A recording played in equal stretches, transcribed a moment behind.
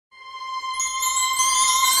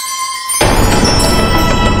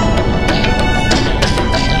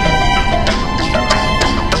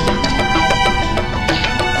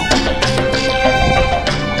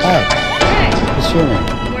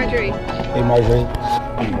Marjorie.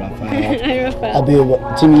 I'm Raphael. I'm Raphael. I'll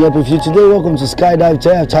be teaming up with you today. Welcome to Skydive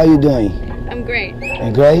Taft. How you doing? I'm great.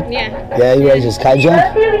 You great? Yeah. Yeah, you ready to sky jump?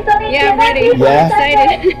 Yeah, I'm ready. Yeah?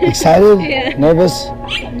 I'm excited. Excited? Yeah. Nervous?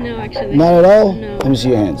 No, actually. Not at all? No. Let me see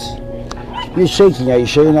your hands. You're shaking. Are you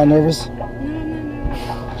sure you're not nervous?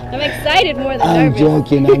 I'm excited more than I'm nervous.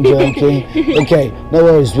 joking. Okay, no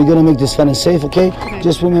worries. We're gonna make this fun and safe, okay?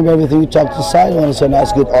 Just remember everything you talk to the side. I want to see a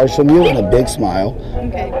nice good arch from you and a big smile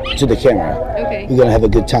to the camera. Okay. We're gonna have a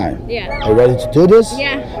good time. Yeah. Are you ready to do this?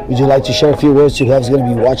 Yeah. Would you like to share a few words to whoever's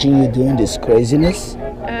gonna be watching you doing this craziness?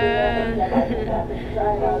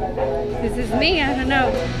 This is me. I don't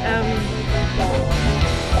know.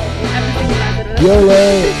 Everything about it.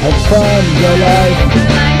 YOLO, have fun, your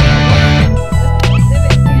life.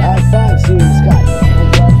 High five, see you in the sky.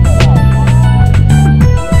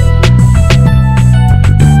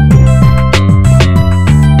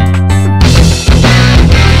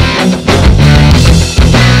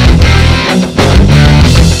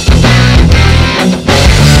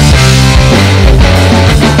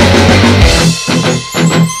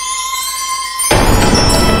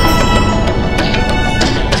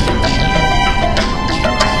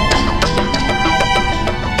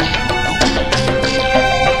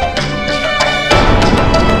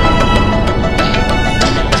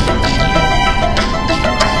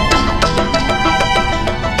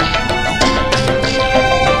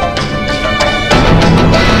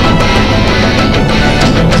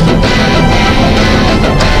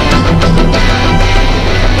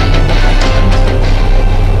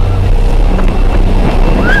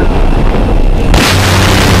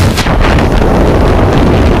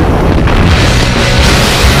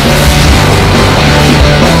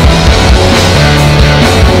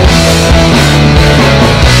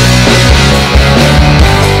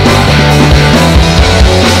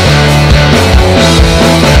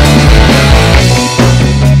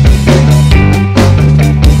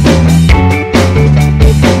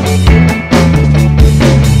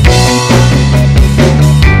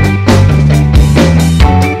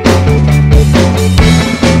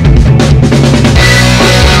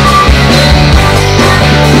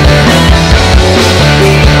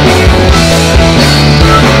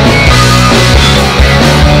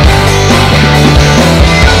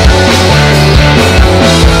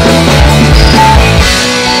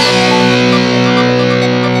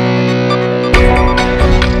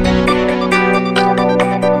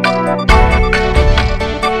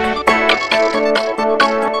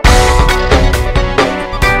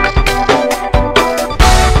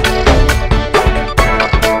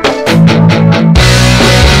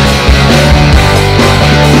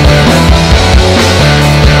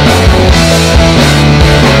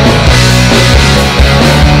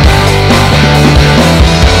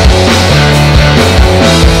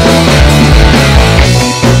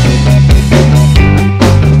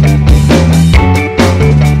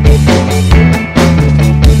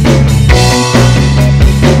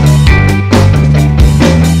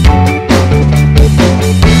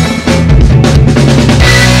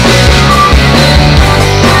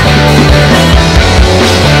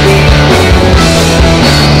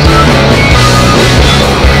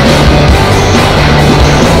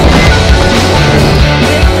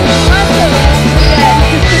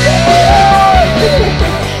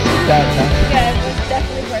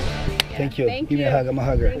 Thank you. Give me a hug. I'm a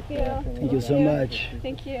hugger. Thank you. Thank you so much.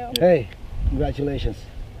 Thank you. Hey, congratulations.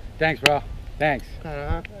 Thanks, bro. Thanks.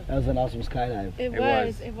 That was an awesome skydive. It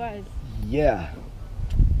was. Yeah.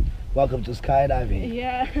 Welcome to skydiving.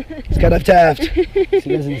 Yeah. Skydive Taft. See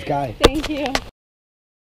you guys in the sky. Thank you.